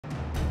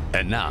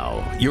And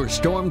now, your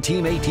Storm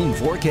Team 18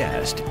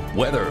 forecast.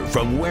 Weather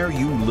from where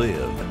you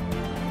live.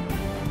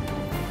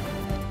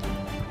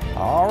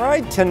 All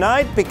right,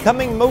 tonight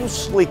becoming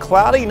mostly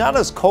cloudy, not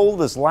as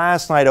cold as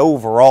last night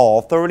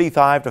overall.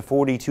 35 to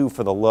 42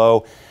 for the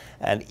low.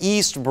 An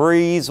east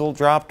breeze will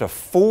drop to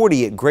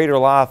 40 at Greater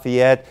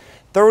Lafayette,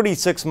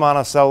 36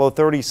 Monticello,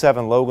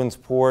 37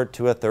 Logansport,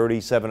 to a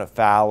 37 at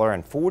Fowler,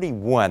 and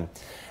 41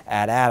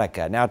 at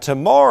Attica. Now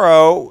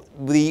tomorrow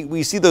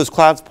we see those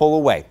clouds pull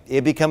away.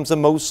 It becomes a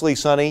mostly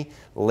sunny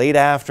late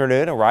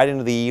afternoon and right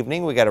into the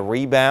evening. We got a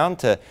rebound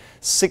to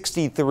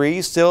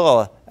 63,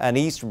 still an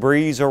east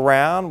breeze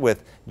around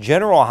with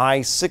general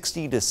high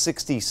 60 to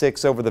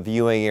 66 over the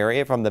viewing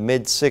area, from the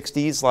mid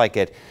 60s like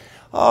at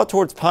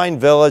towards Pine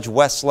Village,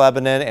 West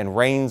Lebanon, and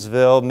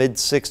Rainsville, mid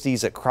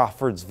 60s at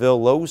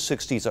Crawfordsville, low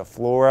 60s at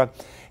Flora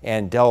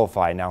and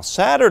Delphi. Now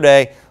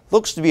Saturday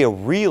looks to be a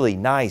really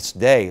nice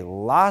day.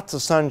 Lots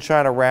of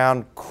sunshine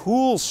around,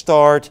 cool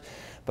start,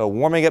 but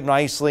warming up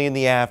nicely in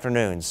the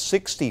afternoon.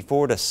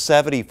 64 to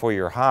 70 for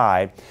your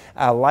high.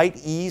 A light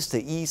east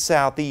to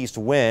east-southeast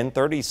wind,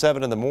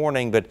 37 in the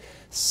morning, but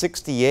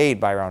 68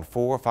 by around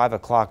 4 or 5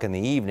 o'clock in the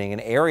evening.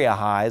 And area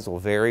highs will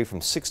vary from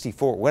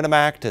 64 at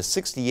Winnemac to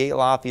 68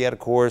 Lafayette, of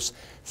course,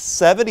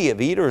 70 at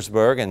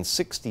Petersburg, and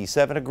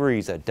 67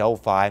 degrees at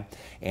Delphi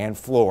and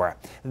Flora.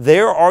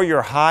 There are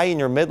your high and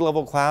your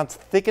mid-level clouds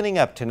thickening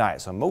up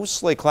tonight. So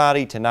mostly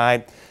cloudy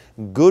tonight.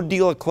 Good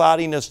deal of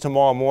cloudiness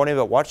tomorrow morning,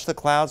 but watch the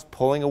clouds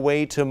pulling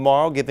away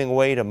tomorrow, giving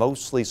way to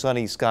mostly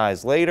sunny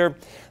skies later.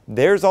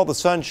 There's all the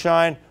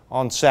sunshine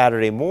on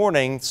Saturday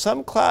morning.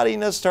 Some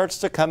cloudiness starts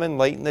to come in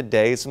late in the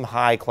day, some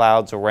high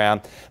clouds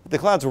around. But the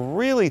clouds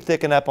really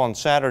thicken up on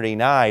Saturday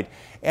night,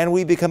 and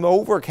we become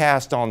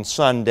overcast on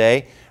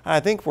Sunday. I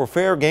think we're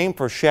fair game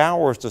for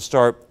showers to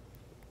start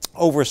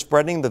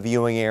overspreading the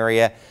viewing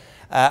area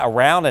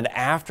around and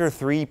after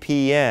 3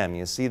 p.m.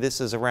 You see this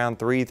is around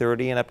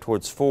 3:30 and up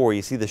towards 4.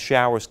 You see the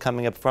showers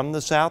coming up from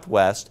the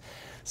southwest.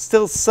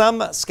 Still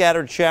some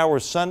scattered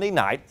showers Sunday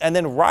night, and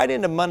then right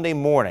into Monday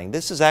morning.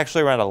 This is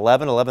actually around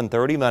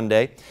 11:30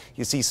 Monday.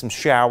 You see some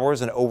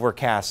showers and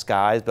overcast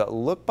skies, but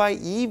look by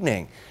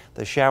evening.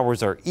 The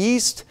showers are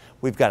east.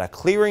 We've got a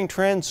clearing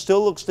trend,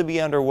 still looks to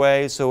be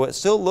underway, so it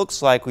still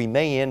looks like we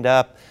may end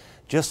up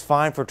just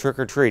fine for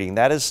trick-or-treating.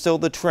 That is still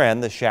the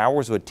trend. The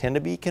showers would tend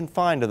to be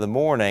confined to the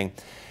morning,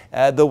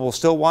 though we'll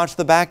still watch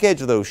the back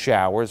edge of those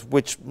showers,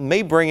 which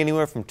may bring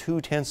anywhere from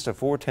 2/10 to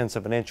 4/10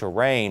 of an inch of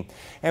rain.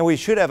 And we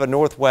should have a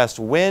northwest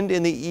wind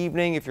in the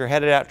evening if you're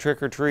headed out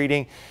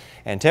trick-or-treating.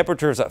 And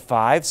temperatures at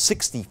 5,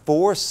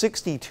 64,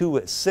 62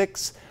 at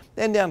 6,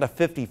 then down to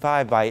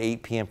 55 by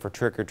 8 p.m. for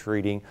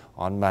trick-or-treating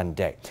on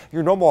Monday.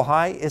 Your normal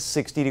high is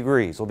 60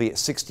 degrees. We'll be at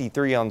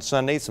 63 on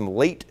Sunday. Some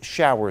late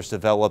showers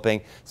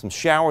developing. Some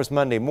showers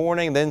Monday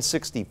morning, then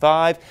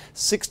 65,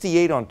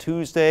 68 on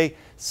Tuesday,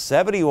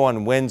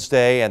 71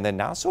 Wednesday, and then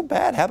not so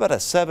bad. How about a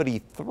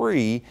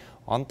 73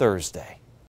 on Thursday?